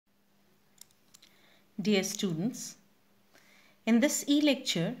Dear students, in this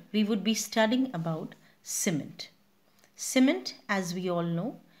e-lecture, we would be studying about cement. Cement, as we all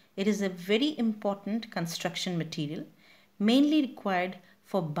know, it is a very important construction material, mainly required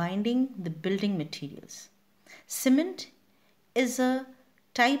for binding the building materials. Cement is a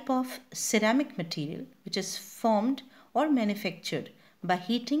type of ceramic material which is formed or manufactured by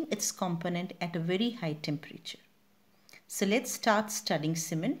heating its component at a very high temperature. So let's start studying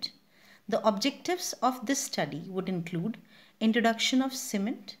cement. The objectives of this study would include introduction of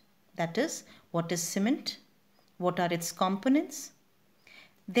cement, that is, what is cement, what are its components.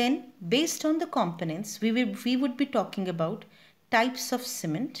 Then, based on the components, we would be talking about types of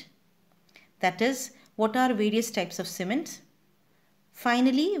cement, that is, what are various types of cement.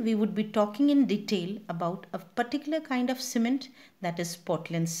 Finally, we would be talking in detail about a particular kind of cement, that is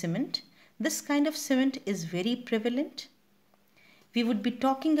Portland cement. This kind of cement is very prevalent. We would be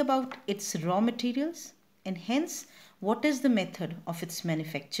talking about its raw materials and hence what is the method of its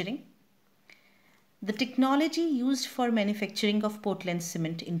manufacturing. The technology used for manufacturing of Portland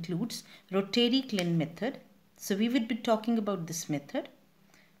cement includes rotary kiln method. So we would be talking about this method.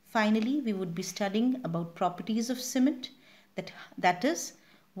 Finally, we would be studying about properties of cement, that is,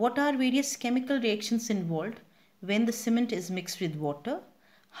 what are various chemical reactions involved when the cement is mixed with water,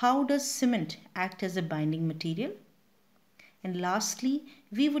 how does cement act as a binding material. And lastly,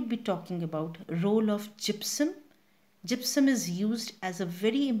 we would be talking about role of gypsum. Gypsum is used as a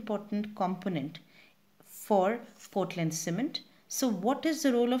very important component for Portland cement. So what is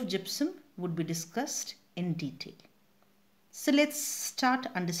the role of gypsum would be discussed in detail. So let's start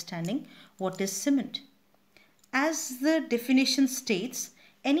understanding what is cement. As the definition states,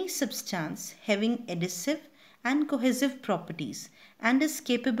 any substance having adhesive and cohesive properties and is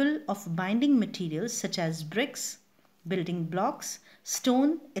capable of binding materials such as bricks, building blocks,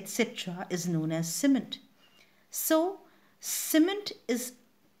 stone, etc. is known as cement. So, cement is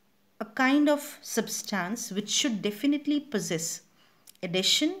a kind of substance which should definitely possess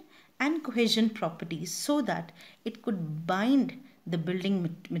adhesion and cohesion properties so that it could bind the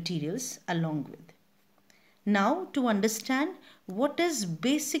building materials along with. Now, to understand what is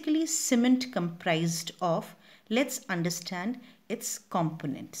basically cement comprised of, let's understand its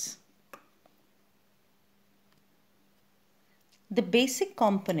components. The basic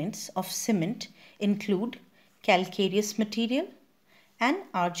components of cement include calcareous material and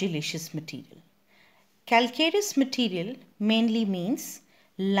argillaceous material. Calcareous material mainly means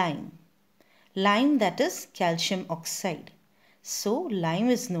lime. Lime, that is calcium oxide. So lime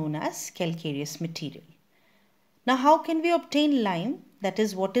is known as calcareous material. Now how can we obtain lime? That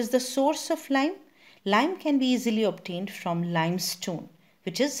is, what is the source of lime? Lime can be easily obtained from limestone,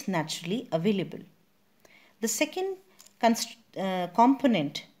 which is naturally available. The second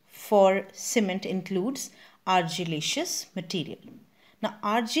component for cement includes argillaceous material. Now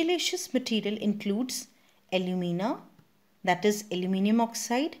argillaceous material includes alumina, that is aluminium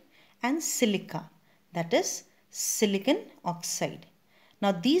oxide, and silica, that is silicon oxide.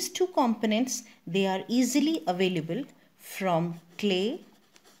 Now these two components, they are easily available from clay,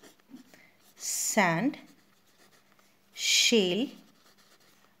 sand, shale,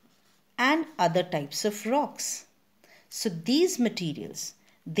 and other types of rocks. So these materials,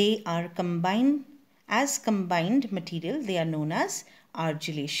 they are combined material, they are known as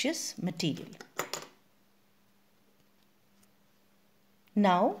argillaceous material.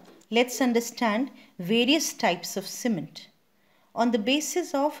 Now let's understand various types of cement. On the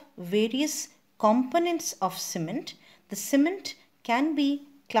basis of various components of cement, the cement can be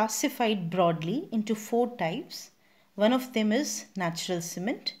classified broadly into 4 types. One of them is natural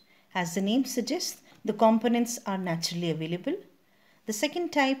cement. As the name suggests, the components are naturally available. The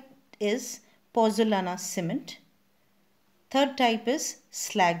second type is pozzolana cement. Third type is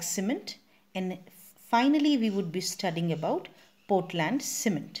slag cement. And finally, we would be studying about Portland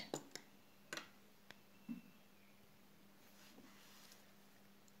cement.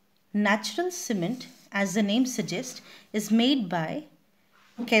 Natural cement, as the name suggests, is made by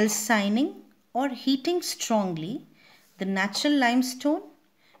calcining or heating strongly the natural limestone,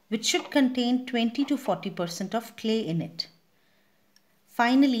 which should contain 20 to 40% of clay in it.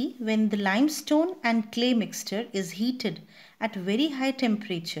 Finally, when the limestone and clay mixture is heated at very high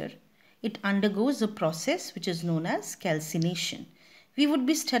temperature, it undergoes a process which is known as calcination. We would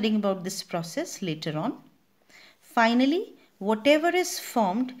be studying about this process later on. Finally, whatever is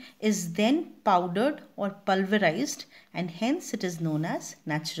formed is then powdered or pulverized, and hence it is known as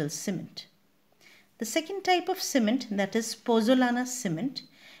natural cement. The second type of cement, that is pozzolana cement,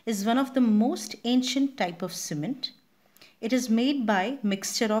 is one of the most ancient type of cement. It is made by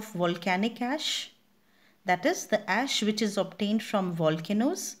mixture of volcanic ash, that is the ash which is obtained from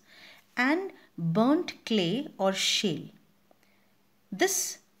volcanoes, and burnt clay or shale.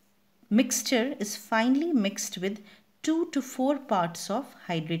 This mixture is finely mixed with 2 to 4 parts of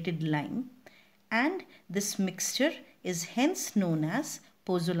hydrated lime, and this mixture is hence known as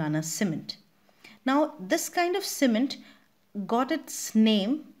pozzolana cement. Now, this kind of cement got its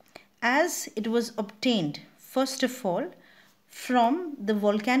name as it was obtained, first of all, from the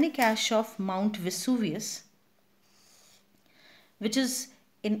volcanic ash of Mount Vesuvius, which is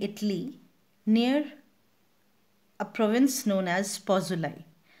in Italy near a province known as Pozzolai.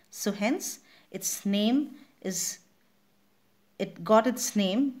 So hence it got its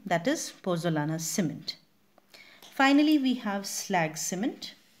name, that is pozzolana cement. Finally, we have slag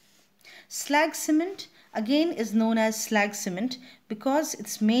cement. Slag cement again is known as slag cement because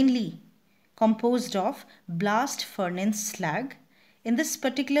it's mainly composed of blast furnace slag. In this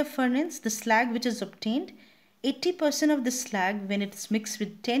particular furnace, the slag which is obtained, 80% of the slag, when it's mixed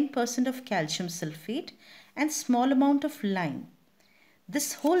with 10% of calcium sulfate and small amount of lime,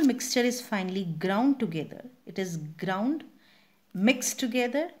 this whole mixture is finally ground together. It is ground, mixed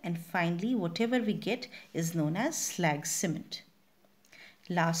together, and finally whatever we get is known as slag cement.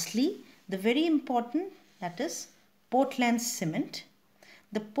 Lastly, the very important, that is Portland cement.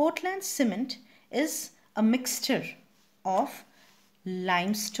 The Portland cement is a mixture of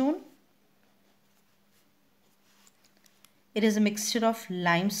limestone. It is a mixture of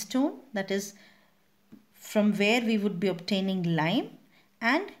limestone, that is from where we would be obtaining lime,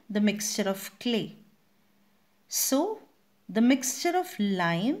 and the mixture of clay. So the mixture of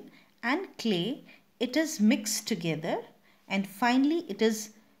lime and clay, it is mixed together, and finally it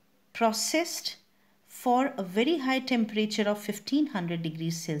is processed for a very high temperature of 1500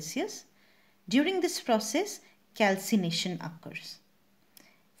 degrees Celsius. During this process, calcination occurs.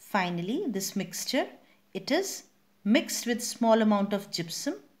 Finally, this mixture, it is mixed with small amount of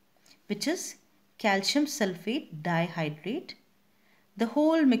gypsum, which is calcium sulfate dihydrate. The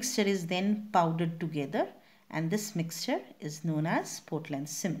whole mixture is then powdered together, and this mixture is known as Portland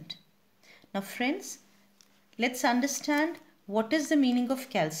cement. Now friends, let's understand what is the meaning of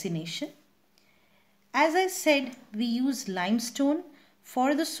calcination. As I said, we use limestone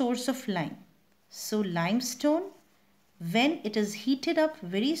for the source of lime. So limestone, when it is heated up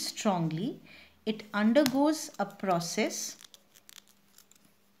very strongly, it undergoes a process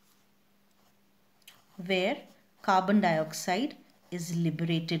where carbon dioxide is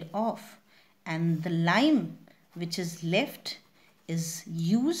liberated off, and the lime which is left is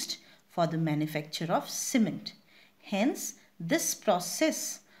used for the manufacture of cement. Hence, this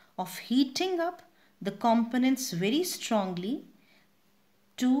process of heating up the components very strongly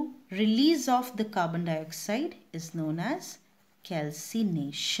to release off the carbon dioxide is known as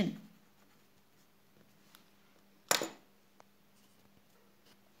calcination.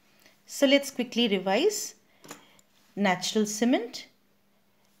 So let's quickly revise. Natural cement,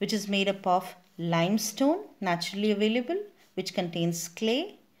 which is made up of limestone, naturally available, which contains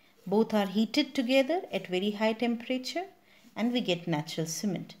clay. Both are heated together at very high temperature and we get natural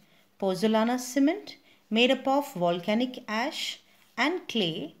cement. Pozzolana cement, made up of volcanic ash and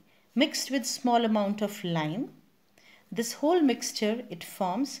clay mixed with small amount of lime. This whole mixture, it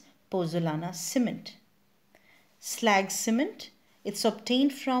forms pozzolana cement. Slag cement, it's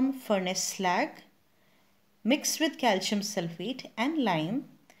obtained from furnace slag mixed with calcium sulfate and lime.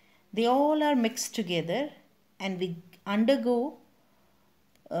 They all are mixed together and we undergo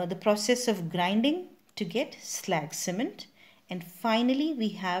the process of grinding to get slag cement. And finally we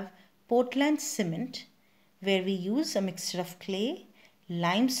have Portland cement, where we use a mixture of clay,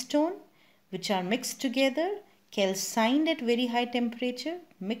 limestone, which are mixed together, calcined at very high temperature,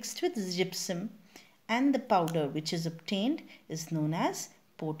 mixed with gypsum, and the powder which is obtained is known as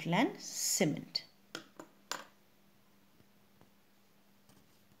Portland cement.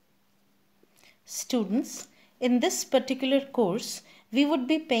 Students, in this particular course, we would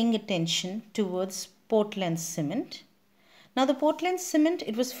be paying attention towards Portland cement. Now the Portland cement,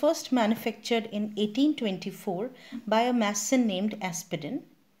 it was first manufactured in 1824 by a mason named Aspidin.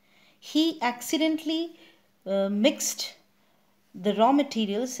 He accidentally mixed the raw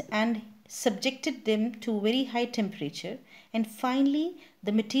materials and subjected them to very high temperature, and finally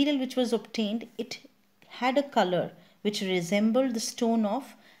the material which was obtained, it had a color which resembled the stone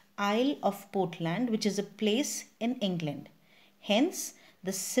of Isle of Portland, which is a place in England. Hence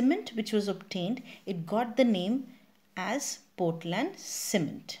the cement which was obtained, it got the name as Portland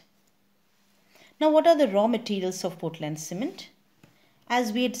cement. Now what are the raw materials of Portland cement?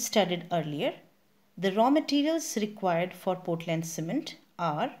 As we had studied earlier, the raw materials required for Portland cement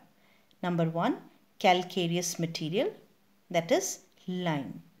are: number 1, calcareous material, that is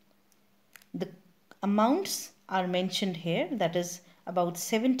lime. The amounts are mentioned here, that is about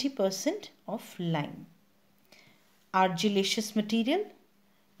 70% of lime. Argillaceous material,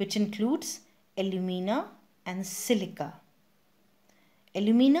 which includes alumina and silica.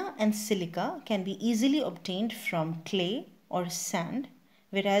 Alumina and silica can be easily obtained from clay or sand,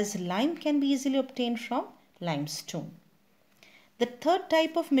 whereas lime can be easily obtained from limestone. The third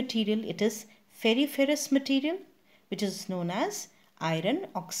type of material, it is ferriferous material, which is known as iron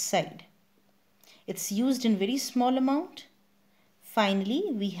oxide. It's used in very small amount. Finally,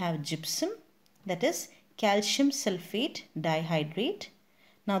 we have gypsum, that is calcium sulfate dihydrate.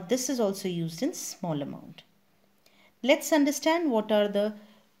 Now this is also used in small amount. Let's understand what are the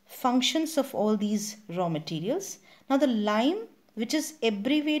functions of all these raw materials. Now the lime, which is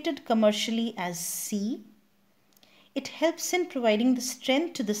abbreviated commercially as C, it helps in providing the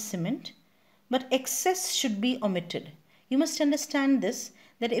strength to the cement, but excess should be omitted. You must understand this,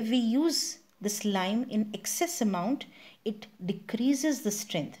 that if we use this lime in excess amount, it decreases the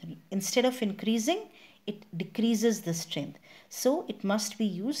strength. Instead of increasing, it decreases the strength. So it must be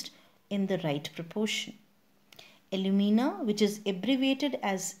used in the right proportion. Alumina, which is abbreviated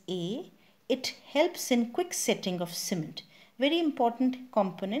as A, it helps in quick setting of cement. Very important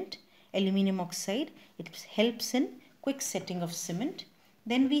component, aluminum oxide, it helps in quick setting of cement.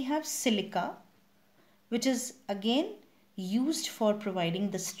 Then we have silica, which is again used for providing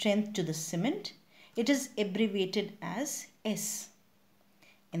the strength to the cement. It is abbreviated as S.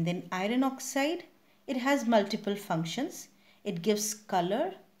 And then iron oxide, it has multiple functions. It gives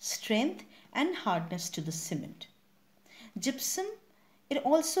color, strength and hardness to the cement. Gypsum, it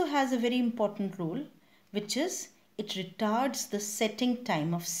also has a very important role, which is it retards the setting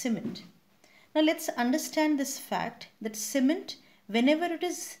time of cement. Now let's understand this fact that cement, whenever it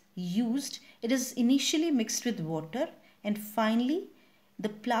is used, it is initially mixed with water, and finally the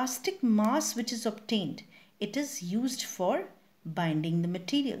plastic mass which is obtained, it is used for binding the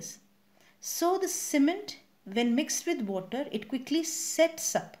materials. So the cement, when mixed with water, it quickly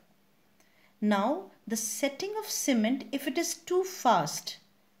sets up. Now the setting of cement, if it is too fast,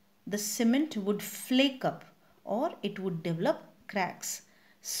 the cement would flake up or it would develop cracks.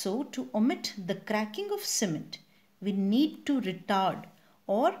 So to omit the cracking of cement, we need to retard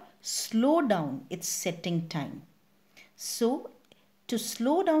or slow down its setting time. So to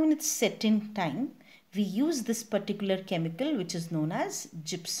slow down its setting time, we use this particular chemical which is known as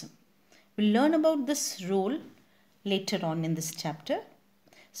gypsum. We'll learn about this role later on in this chapter.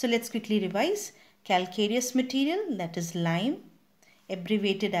 So let's quickly revise. Calcareous material, that is lime,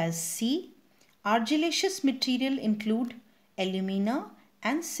 abbreviated as C. Argillaceous material include alumina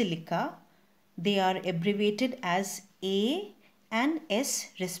and silica. They are abbreviated as A and S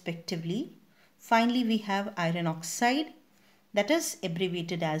respectively. Finally, we have iron oxide, that is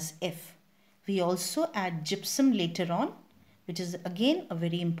abbreviated as F. We also add gypsum later on, which is again a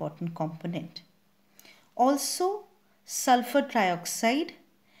very important component. Also, sulfur trioxide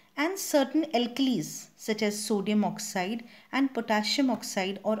and certain alkalis such as sodium oxide and potassium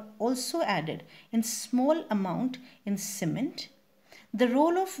oxide are also added in small amount in cement. The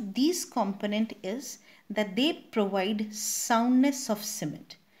role of these components is that they provide soundness of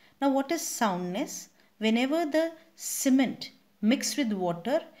cement. Now what is soundness? Whenever the cement mixed with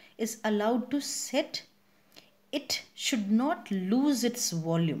water is allowed to set, it should not lose its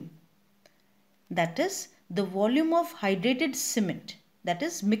volume. That is the volume of hydrated cement, that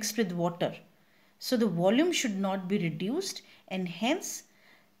is mixed with water. So the volume should not be reduced, and hence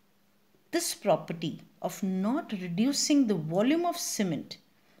this property of not reducing the volume of cement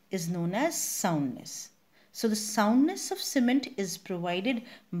is known as soundness. So the soundness of cement is provided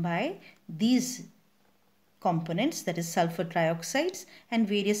by these components, that is sulfur trioxides and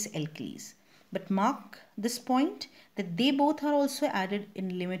various alkalis. But mark this point that they both are also added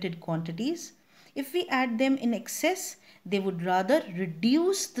in limited quantities. If we add them in excess, they would rather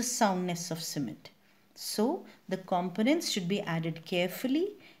reduce the soundness of cement. So the components should be added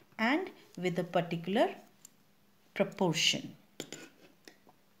carefully and with a particular proportion.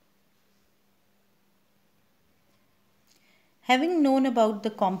 Having known about the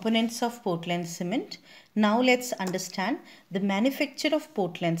components of Portland cement, now let's understand the manufacture of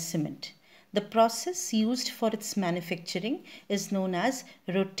Portland cement. The process used for its manufacturing is known as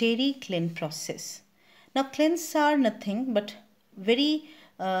rotary kiln process. Now kilns are nothing but very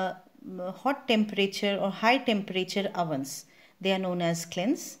hot temperature or high temperature ovens. They are known as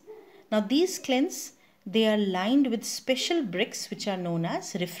kilns. Now these kilns, they are lined with special bricks which are known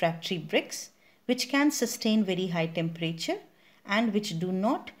as refractory bricks, which can sustain very high temperature and which do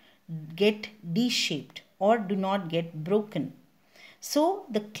not get D-shaped or do not get broken. So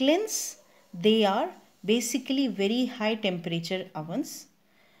the kilns, they are basically very high temperature ovens.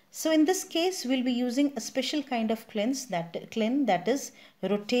 So in this case, we'll be using a special kind of kiln that is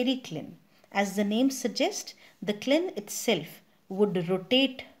rotary kiln. As the name suggests, the kiln itself would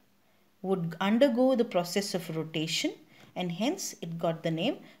rotate, would undergo the process of rotation, and hence it got the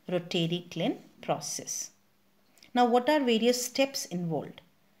name rotary kiln process. Now what are various steps involved?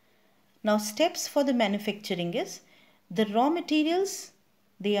 Now steps for the manufacturing is the raw materials,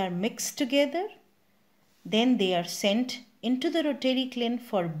 they are mixed together, then they are sent into the rotary kiln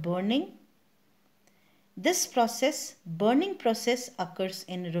for burning. This process, burning process, occurs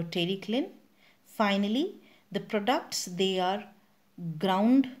in rotary kiln. Finally, the products, they are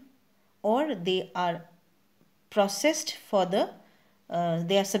ground or they are processed for the,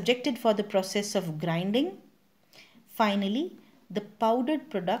 they are subjected for the process of grinding. Finally, the powdered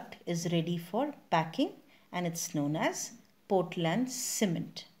product is ready for packing and it's known as Portland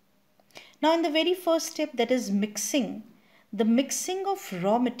cement. Now in the very first step, that is mixing, the mixing of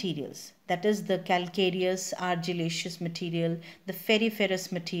raw materials, that is the calcareous, argillaceous material, the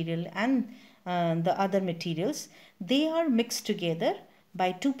ferriferous material and the other materials, they are mixed together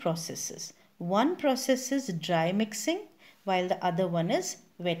by two processes. One process is dry mixing while the other one is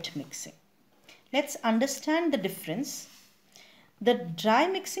wet mixing. Let's understand the difference. The dry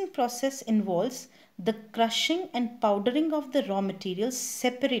mixing process involves the crushing and powdering of the raw materials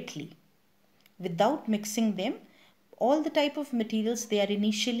separately. Without mixing them, all the type of materials, they are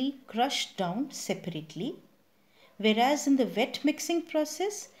initially crushed down separately. Whereas in the wet mixing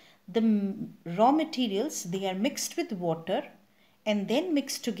process, the raw materials, they are mixed with water and then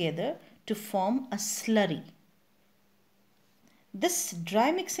mixed together to form a slurry. This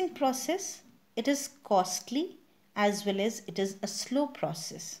dry mixing process, it is costly as well as it is a slow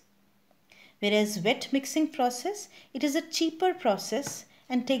process. Whereas wet mixing process, it is a cheaper process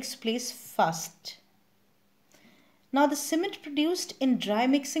and takes place fast. Now the cement produced in dry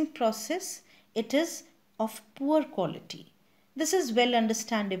mixing process, it is of poor quality. This is well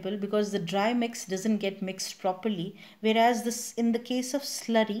understandable because the dry mix doesn't get mixed properly, whereas this, in the case of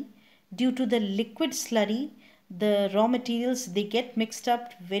slurry, due to the liquid slurry, the raw materials, they get mixed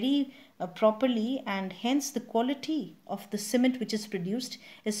up very properly and hence the quality of the cement which is produced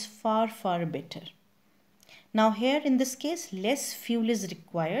is far better. Now here in this case, less fuel is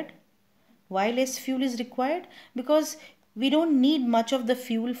required. Why less fuel is required? Because we don't need much of the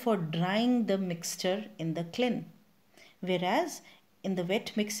fuel for drying the mixture in the kiln. Whereas in the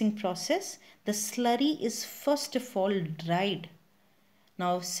wet mixing process, the slurry is first of all dried.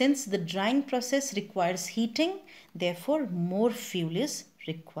 Now since the drying process requires heating, therefore more fuel is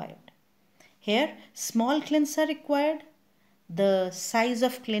required. Here small kilns are required. The size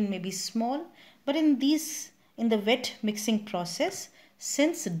of kiln may be small, but in the wet mixing process,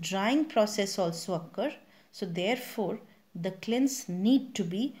 since drying process also occur, so therefore the kilns need to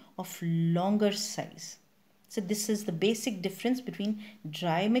be of longer size. So this is the basic difference between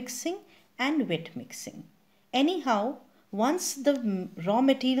dry mixing and wet mixing. Anyhow, once the raw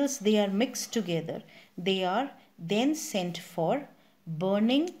materials, they are mixed together, they are then sent for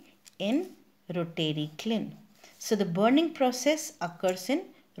burning in rotary kiln. So the burning process occurs in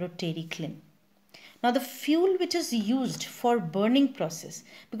rotary kiln. Now the fuel which is used for burning process,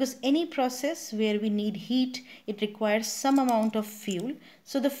 because any process where we need heat, it requires some amount of fuel.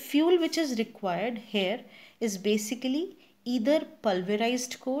 So the fuel which is required here is basically either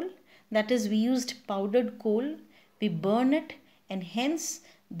pulverized coal, that is we used powdered coal, we burn it and hence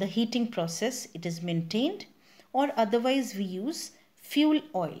the heating process, it is maintained, or otherwise we use fuel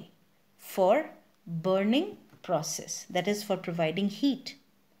oil for burning process, that is for providing heat.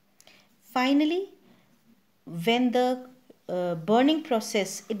 Finally, when the burning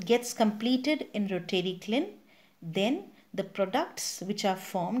process, it gets completed in rotary kiln, then the products which are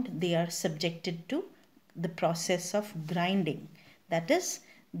formed, they are subjected to the process of grinding, that is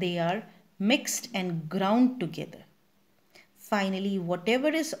they are mixed and ground together. Finally, whatever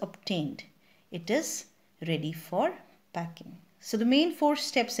is obtained, it is ready for packing. So the main 4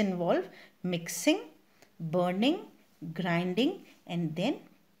 steps involve mixing, burning, grinding and then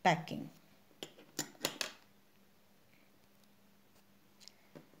packing.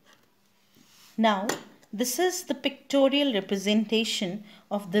 Now, this is the pictorial representation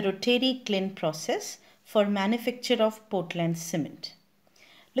of the rotary kiln process for manufacture of Portland cement.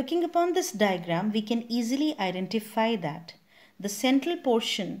 Looking upon this diagram, we can easily identify that the central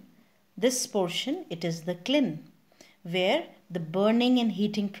portion, this portion, it is the kiln, where the burning and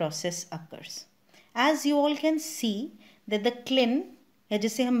heating process occurs. As you all can see that the kiln या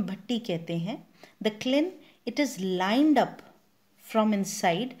जिसे हम भट्टी कहते हैं, the kiln, it is lined up from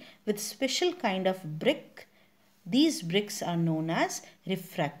inside with special kind of brick. These bricks are known as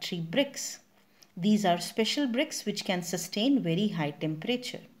refractory bricks. These are special bricks which can sustain very high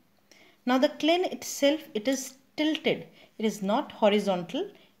temperature. Now the kiln itself, it is tilted. It is not horizontal,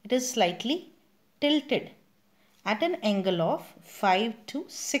 it is slightly tilted at an angle of 5 to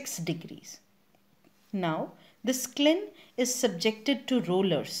 6 degrees. Now this kiln is subjected to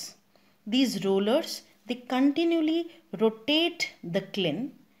rollers. These rollers, they continually rotate the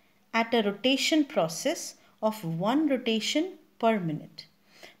kiln at a rotation process of 1 rotation per minute.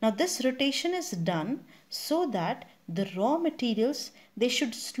 Now this rotation is done so that the raw materials, they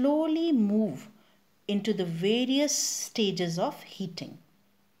should slowly move into the various stages of heating.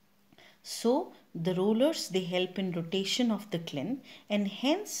 So the rollers, they help in rotation of the kiln, and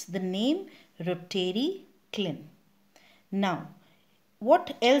hence the name rotary kiln. Now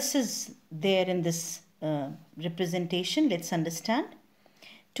what else is there in this representation? Let's understand.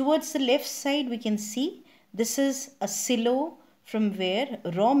 Towards the left side we can see this is a silo from where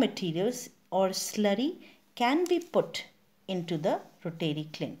raw materials or slurry can be put into the rotary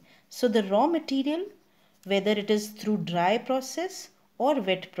kiln. So the raw material, whether it is through dry process or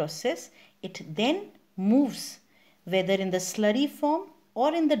wet process, it then moves, whether in the slurry form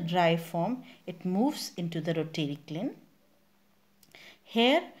or in the dry form, it moves into the rotary kiln.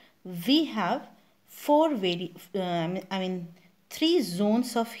 Here we have three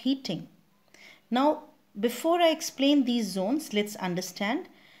zones of heating. Now before I explain these zones, let's understand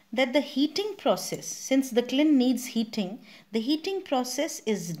that the heating process, since the kiln needs heating, the heating process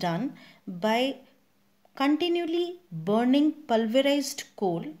is done by continually burning pulverized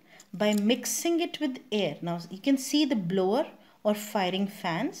coal by mixing it with air. Now you can see the blower or firing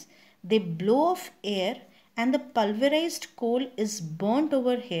fans, they blow off air and the pulverized coal is burnt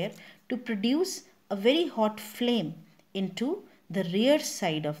over here to produce a very hot flame into the rear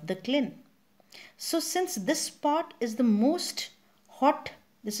side of the kiln. So since this part is the most hot,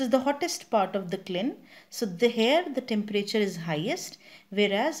 this is the hottest part of the kiln, so here the temperature is highest,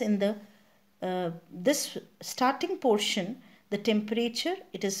 whereas in the this starting portion, the temperature,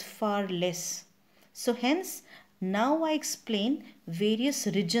 it is far less. So hence now I explain various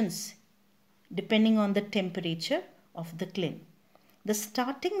regions depending on the temperature of the kiln. The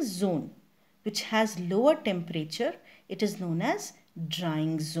starting zone, which has lower temperature, it is known as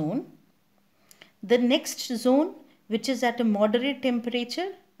drying zone. The next zone, which is at a moderate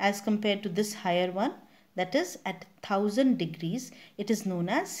temperature as compared to this higher one, that is at 1000 degrees, it is known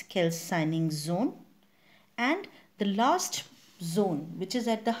as calcining zone. And the last zone, which is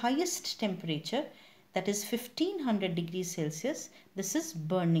at the highest temperature, that is 1500 degrees Celsius, this is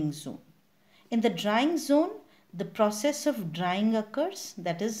burning zone. In the drying zone, the process of drying occurs,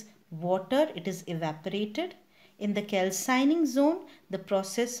 that is water, it is evaporated. In the calcining zone, the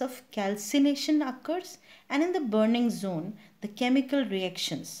process of calcination occurs, and in the burning zone, the chemical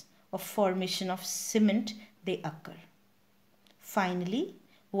reactions of formation of cement, they occur. Finally,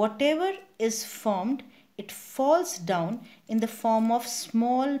 whatever is formed, it falls down in the form of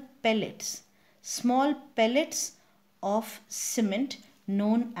small pellets of cement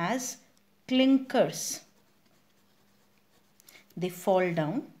known as clinkers. They fall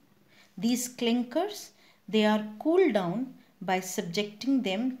down. These clinkers, they are cooled down by subjecting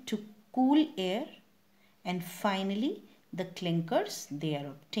them to cool air, and finally the clinkers, they are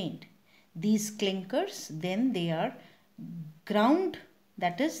obtained. These clinkers, then they are ground,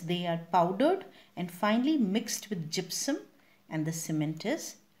 that is they are powdered and finally mixed with gypsum, and the cement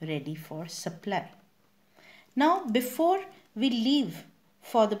is ready for supply. Now before we leave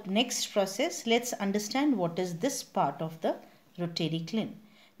for the next process, let's understand what is this part of the rotary kiln.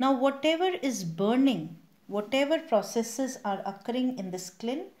 Now whatever is burning, whatever processes are occurring in this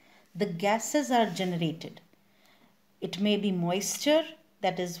kiln, the gases are generated. It may be moisture,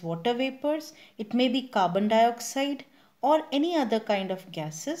 that is water vapors, it may be carbon dioxide or any other kind of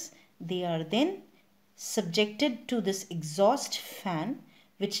gases. They are then subjected to this exhaust fan,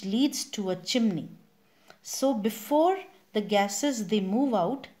 which leads to a chimney. So before the gases, they move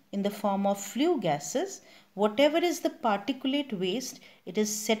out in the form of flue gases, whatever is the particulate waste, it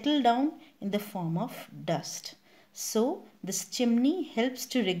is settled down in the form of dust. So this chimney helps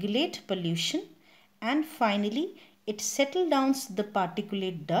to regulate pollution, and finally it settles down the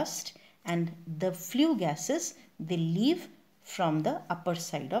particulate dust, and the flue gases, they leave from the upper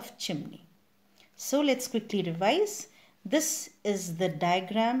side of chimney. So let's quickly revise. This is the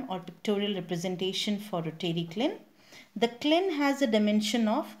diagram or pictorial representation for rotary kiln. The kiln has a dimension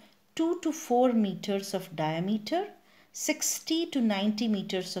of 2 to 4 meters of diameter. 60 to 90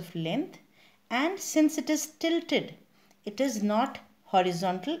 meters of length, and since it is tilted, it is not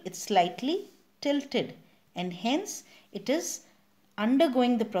horizontal, it's slightly tilted, and hence it is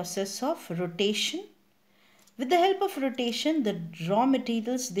undergoing the process of rotation. With the help of rotation, the raw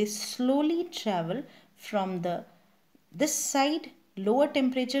materials, they slowly travel from this side, lower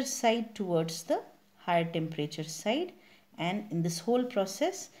temperature side, towards the higher temperature side, and in this whole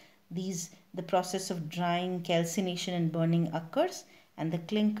process, the process of drying, calcination and burning occurs, and the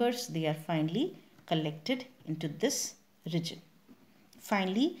clinkers, they are finally collected into this region.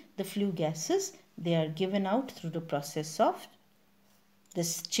 Finally, the flue gases, they are given out through the process of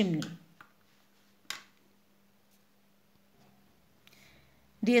this chimney.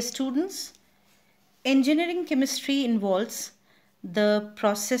 Dear students, engineering chemistry involves the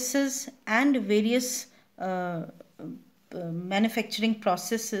processes and various manufacturing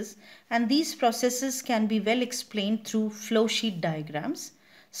processes, and these processes can be well explained through flow sheet diagrams.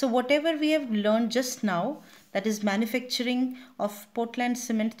 So whatever we have learned just now, that is manufacturing of Portland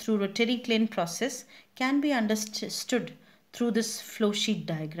cement through rotary kiln process, can be understood through this flow sheet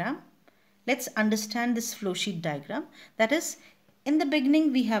diagram. Let's understand this flow sheet diagram. That is, in the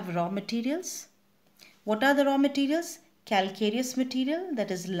beginning we have raw materials. What are the raw materials? Calcareous material,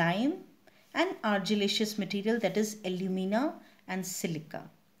 that is lime, and argillaceous material, that is alumina and silica.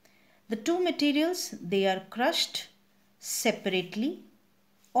 The two materials, they are crushed separately,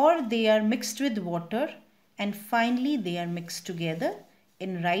 or they are mixed with water, and finally they are mixed together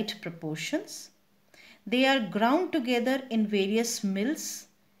in right proportions. They are ground together in various mills,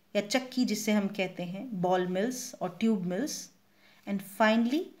 या चक्की जिसे हम कहते हैं, ball mills or tube mills, and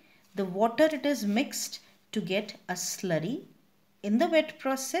finally the water, it is mixed to get a slurry in the wet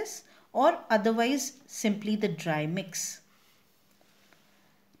process, or otherwise simply the dry mix.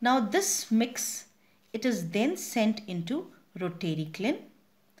 Now this mix, it is then sent into rotary kiln.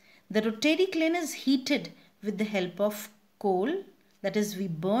 The rotary kiln is heated with the help of coal, that is, we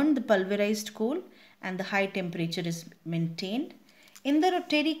burn the pulverized coal and the high temperature is maintained. In the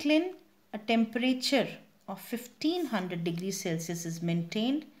rotary kiln, a temperature of 1500 degrees Celsius is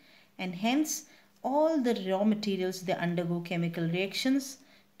maintained, and hence all the raw materials, they undergo chemical reactions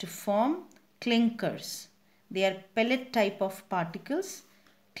to form clinkers. They are pellet type of particles.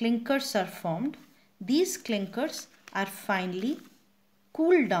 Clinkers are formed. These clinkers are finally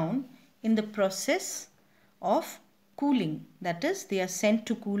cooled down in the process of cooling. That is, they are sent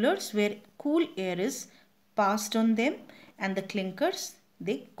to coolers where cool air is passed on them, and the clinkers,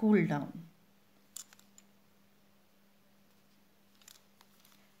 they cool down.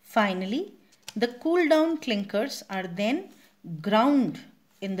 Finally, the cool down clinkers are then ground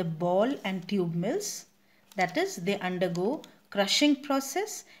in the ball and tube mills. That is, they undergo crushing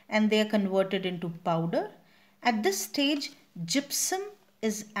process and they are converted into powder. At this stage, gypsum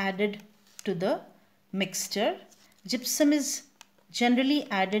is added to the mixture. Gypsum is generally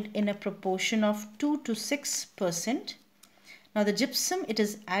added in a proportion of 2 to 6%. Now the gypsum, it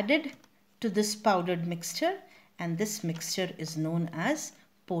is added to this powdered mixture, and this mixture is known as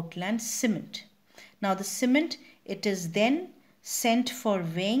Portland cement. Now the cement, it is then sent for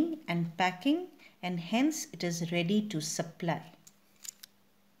weighing and packing, and hence it is ready to supply.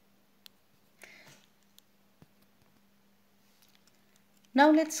 Now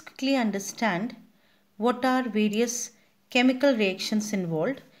let's quickly understand what are various chemical reactions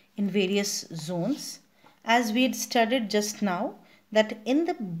involved in various zones. As we had studied just now, that in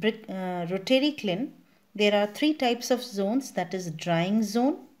the rotary kiln, there are three types of zones, that is drying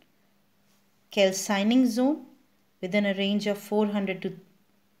zone, calcining zone within a range of 400 to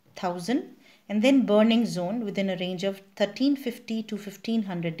 1000, and then burning zone within a range of 1350 to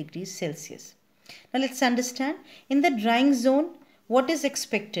 1500 degrees Celsius. Now let's understand, in the drying zone, what is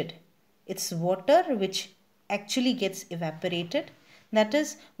expected? It's water which actually gets evaporated. That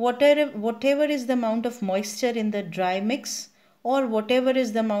is, whatever is the amount of moisture in the dry mix, or whatever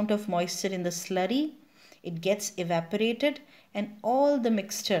is the amount of moisture in the slurry, it gets evaporated, and all the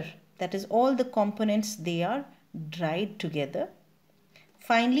mixture, that is all the components, they are dried together.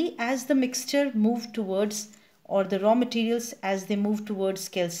 Finally, as the mixture move towards, or the raw materials, as they move towards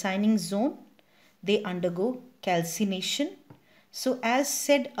calcining zone, they undergo calcination. So as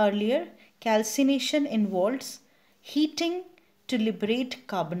said earlier, calcination involves heating to liberate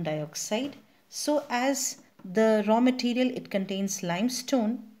carbon dioxide. So as the raw material, it contains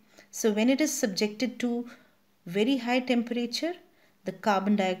limestone, so when it is subjected to very high temperature, the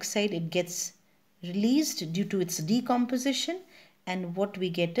carbon dioxide, it gets released due to its decomposition, and what we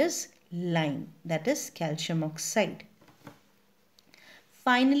get is lime, that is calcium oxide.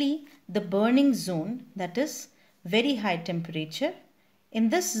 Finally, the burning zone, that is very high temperature. In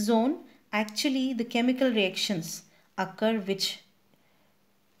this zone, actually the chemical reactions occur which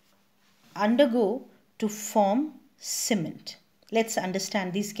undergo to form cement. Let's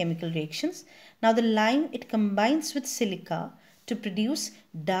understand these chemical reactions. Now the lime, it combines with silica to produce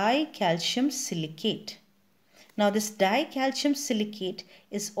dicalcium silicate. Now this dicalcium silicate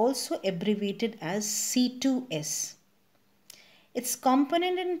is also abbreviated as C2S. Its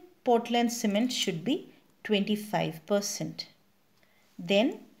component in Portland cement should be 25%.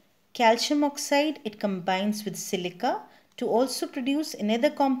 Then calcium oxide, it combines with silica to also produce another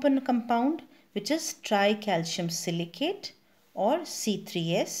compound which is tricalcium silicate or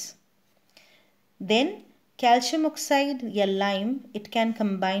C3S. Then calcium oxide, lime, it can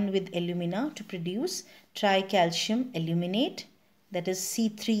combine with alumina to produce tricalcium aluminate, that is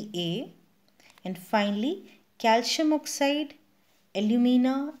C3A. And finally calcium oxide,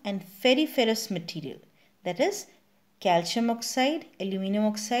 alumina and ferriferous material, that is calcium oxide, aluminum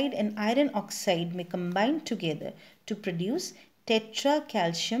oxide and iron oxide may combine together to produce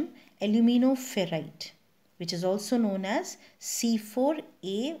tetracalcium aluminoferrite, which is also known as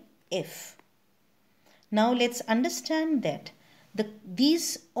C4AF. Now let's understand that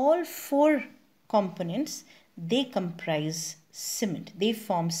these all four components, they comprise cement, they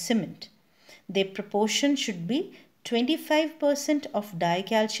form cement. Their proportion should be 25% of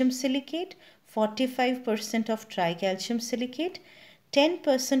dicalcium silicate, 45% of tricalcium silicate,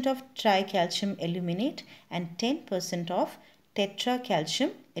 10% of tricalcium aluminate and 10% of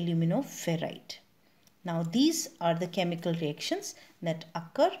tetracalcium aluminoferrite. Now these are the chemical reactions that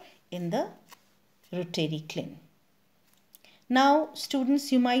occur in the rotary kiln. Now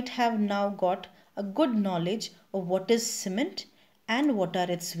students, you might have now got a good knowledge of what is cement and what are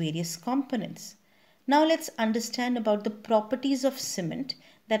its various components. Now let's understand about the properties of cement,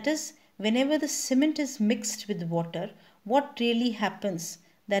 that is, whenever the cement is mixed with water, what really happens,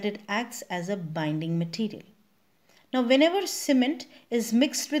 that it acts as a binding material. Now whenever cement is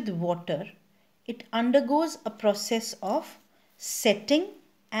mixed with water, it undergoes a process of setting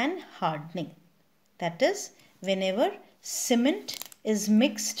and hardening. That is, whenever cement is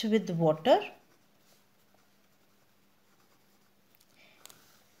mixed with water,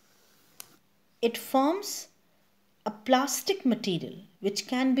 it forms a plastic material which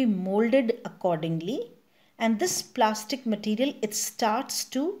can be molded accordingly, and this plastic material, it starts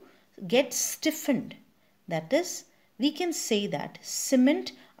to get stiffened. That is, we can say that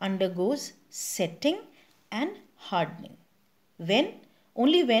cement undergoes setting and hardening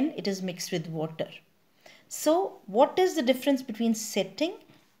only when it is mixed with water. So what is the difference between setting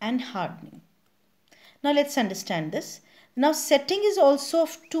and hardening? Now let's understand this. Now setting is also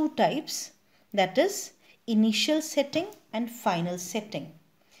of two types, that is initial setting and final setting.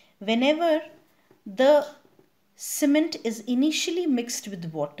 Whenever the cement is initially mixed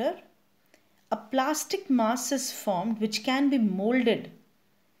with water, a plastic mass is formed which can be molded,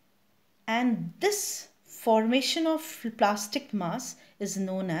 and this formation of plastic mass is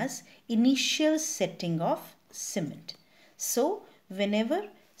known as initial setting of cement. So whenever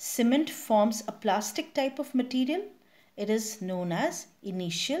cement forms a plastic type of material, it is known as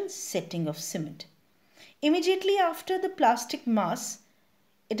initial setting of cement. Immediately after the plastic mass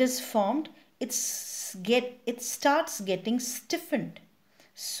it is formed, it starts getting stiffened.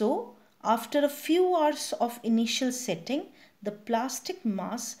 So after a few hours of initial setting, the plastic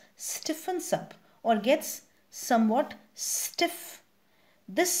mass stiffens up or gets somewhat stiff.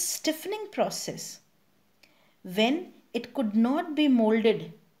 This stiffening process, when it could not be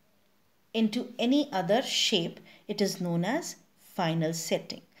molded into any other shape, it is known as final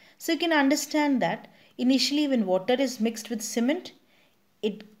setting. So you can understand that initially when water is mixed with cement,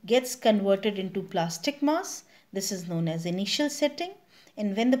 it gets converted into plastic mass. This is known as initial setting.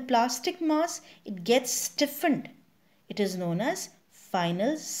 And when the plastic mass, it gets stiffened, it is known as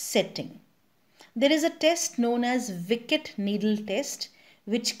final setting. There is a test known as Wickett needle test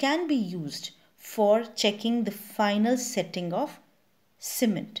which can be used for checking the final setting of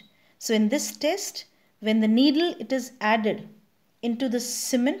cement. So in this test, when the needle it is added into the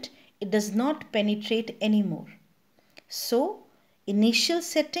cement, it does not penetrate anymore. So initial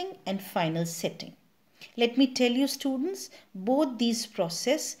setting and final setting. Let me tell you students, both these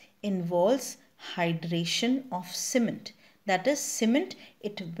process involves hydration of cement. That is, cement,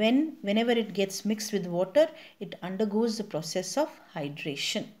 whenever it gets mixed with water, it undergoes the process of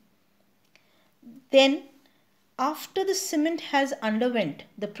hydration. Then after the cement has underwent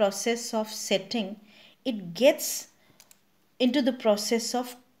the process of setting, it gets into the process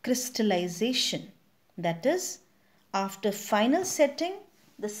of crystallization. That is, after final setting,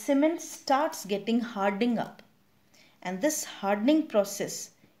 the cement starts getting hardening up. and this hardening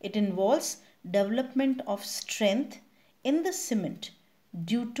process, it involves development of strength in the cement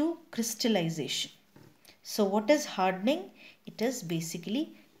due to crystallization. So what is hardening? It is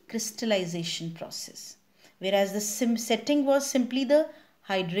basically crystallization process. Whereas the setting was simply the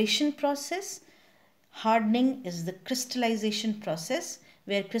hydration process, hardening is the crystallization process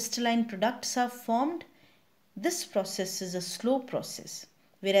where crystalline products are formed. This process is a slow process.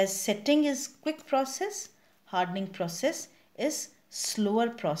 Whereas setting is quick process, hardening process is slower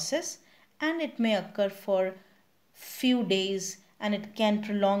process, and it may occur for few days and it can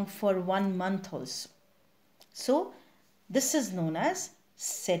prolong for 1 month also. So this is known as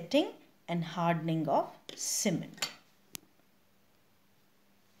setting and hardening of cement.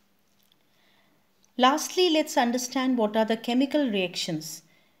 Lastly, let's understand what are the chemical reactions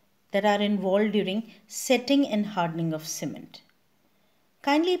that are involved during setting and hardening of cement.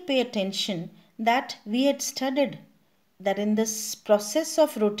 Kindly pay attention that we had studied that in this process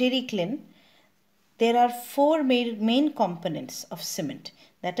of rotary kiln, there are 4 main components of cement,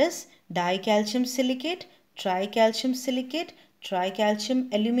 that is dicalcium silicate, tricalcium silicate, tricalcium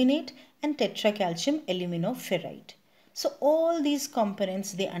aluminate and tetracalcium aluminoferrite. So all these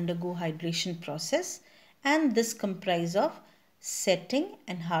components, they undergo hydration process, and this comprise of setting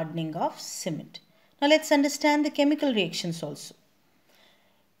and hardening of cement. Now let's understand the chemical reactions also.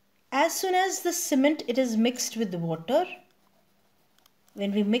 As soon as the cement it is mixed with the water,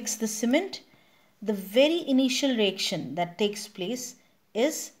 when we mix the cement, the very initial reaction that takes place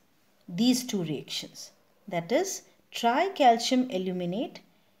is these 2 reactions. That is tricalcium aluminate,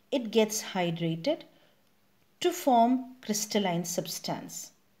 it gets hydrated to form crystalline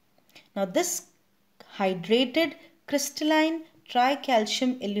substance. Now this hydrated crystalline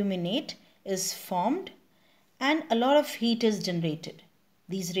tricalcium aluminate is formed and a lot of heat is generated.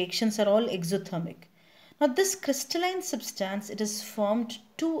 These reactions are all exothermic. Now this crystalline substance, it is formed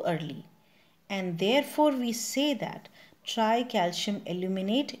too early, and therefore we say that tricalcium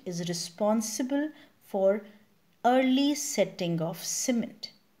aluminate is responsible for early setting of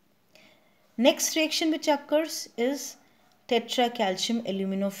cement. Next reaction which occurs is tetracalcium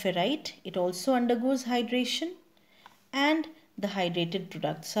aluminoferrite. It also undergoes hydration and the hydrated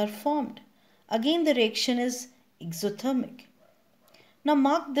products are formed. Again the reaction is exothermic. Now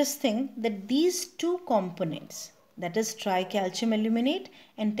mark this thing that these 2 components, that is tricalcium aluminate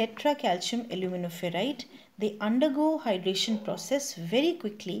and tetracalcium aluminoferrite, they undergo hydration process very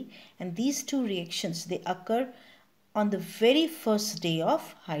quickly, and these 2 reactions, they occur on the very first day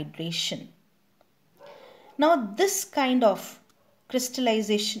of hydration. Now this kind of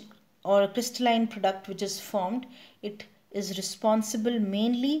crystallization or crystalline product which is formed, it is responsible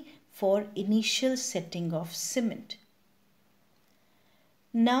mainly for initial setting of cement.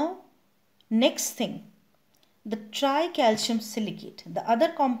 Now next thing, the tricalcium silicate, the other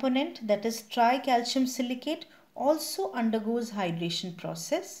component, that is tricalcium silicate, also undergoes hydration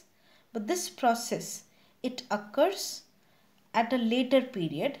process, but this process, it occurs at a later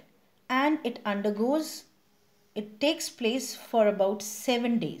period and it takes place for about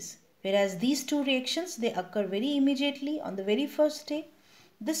 7 days, whereas these 2 reactions, they occur very immediately on the very first day.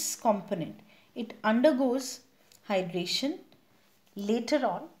 This component, it undergoes hydration later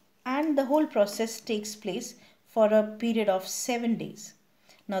on, and the whole process takes place for a period of 7 days.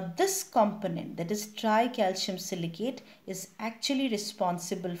 Now this component, that is tricalcium silicate, is actually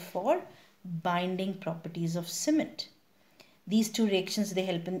responsible for binding properties of cement. These 2 reactions, they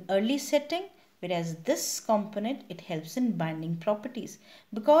help in early setting, whereas this component, it helps in binding properties,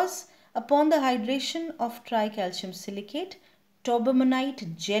 because upon the hydration of tricalcium silicate,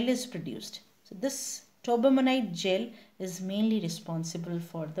 turbomonite gel is produced. So this turbomonite gel is mainly responsible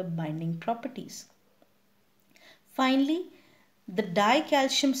for the binding properties. Finally, the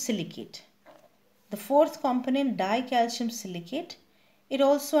dicalcium silicate, the 4th component, dicalcium silicate, it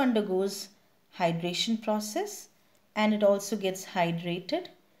also undergoes hydration process and it also gets hydrated,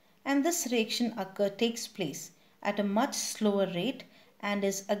 and this reaction takes place at a much slower rate and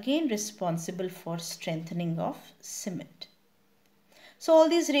is again responsible for strengthening of cement. So all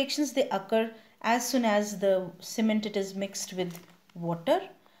these reactions, they occur as soon as the cement it is mixed with water.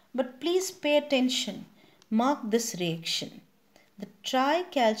 But please pay attention, mark this reaction. The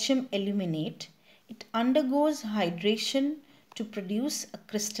tricalcium aluminate, it undergoes hydration to produce a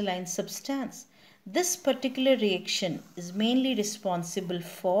crystalline substance. This particular reaction is mainly responsible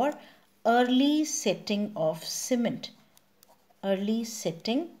for early setting of cement. Early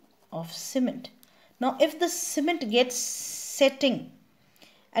setting of cement. Now if the cement gets setting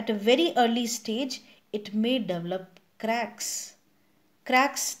at a very early stage, it may develop cracks.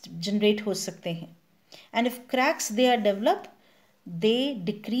 Cracks generate हो सकते हैं, And if cracks they are developed, they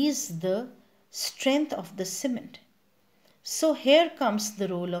decrease the strength of the cement. So here comes the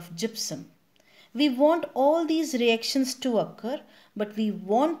role of gypsum. We want all these reactions to occur, but we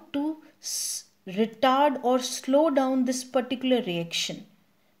want to retard or slow down this particular reaction,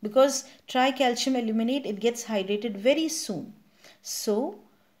 because tricalcium aluminate, it gets hydrated very soon. So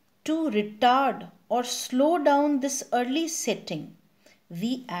to retard or slow down this early setting,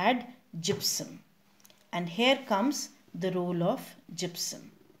 we add gypsum. And here comes the role of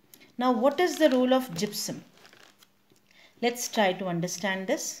gypsum. Now what is the role of gypsum? Let's try to understand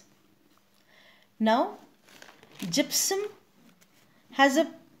this. Now, gypsum has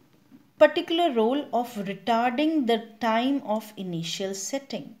a particular role of retarding the time of initial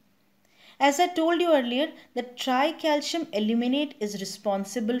setting. As I told you earlier, the tricalcium aluminate is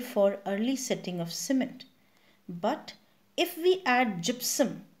responsible for early setting of cement. But if we add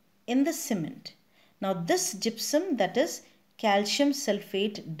gypsum in the cement, now this gypsum, that is calcium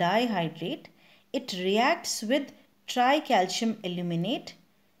sulfate dihydrate, it reacts with tricalcium aluminate,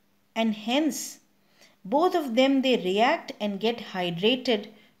 and hence both of them, they react and get hydrated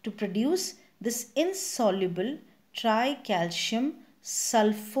to produce this insoluble tricalcium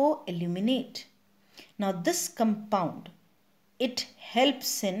sulfoaluminate. Now this compound, it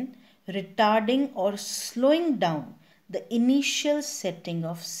helps in retarding or slowing down the initial setting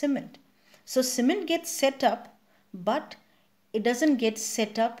of cement. So cement gets set up, but it doesn't get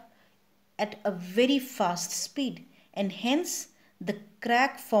set up at a very fast speed, and hence the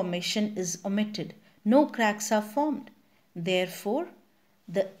crack formation is omitted. No cracks are formed. Therefore,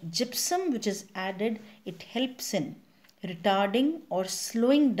 the gypsum which is added, it helps in retarding or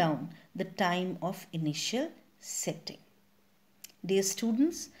slowing down the time of initial setting. Dear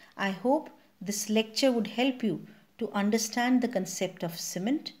students, I hope this lecture would help you to understand the concept of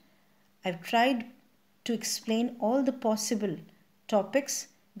cement. I've tried to explain all the possible topics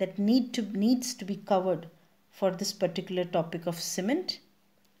that needs to be covered for this particular topic of cement.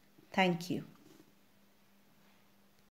 Thank you.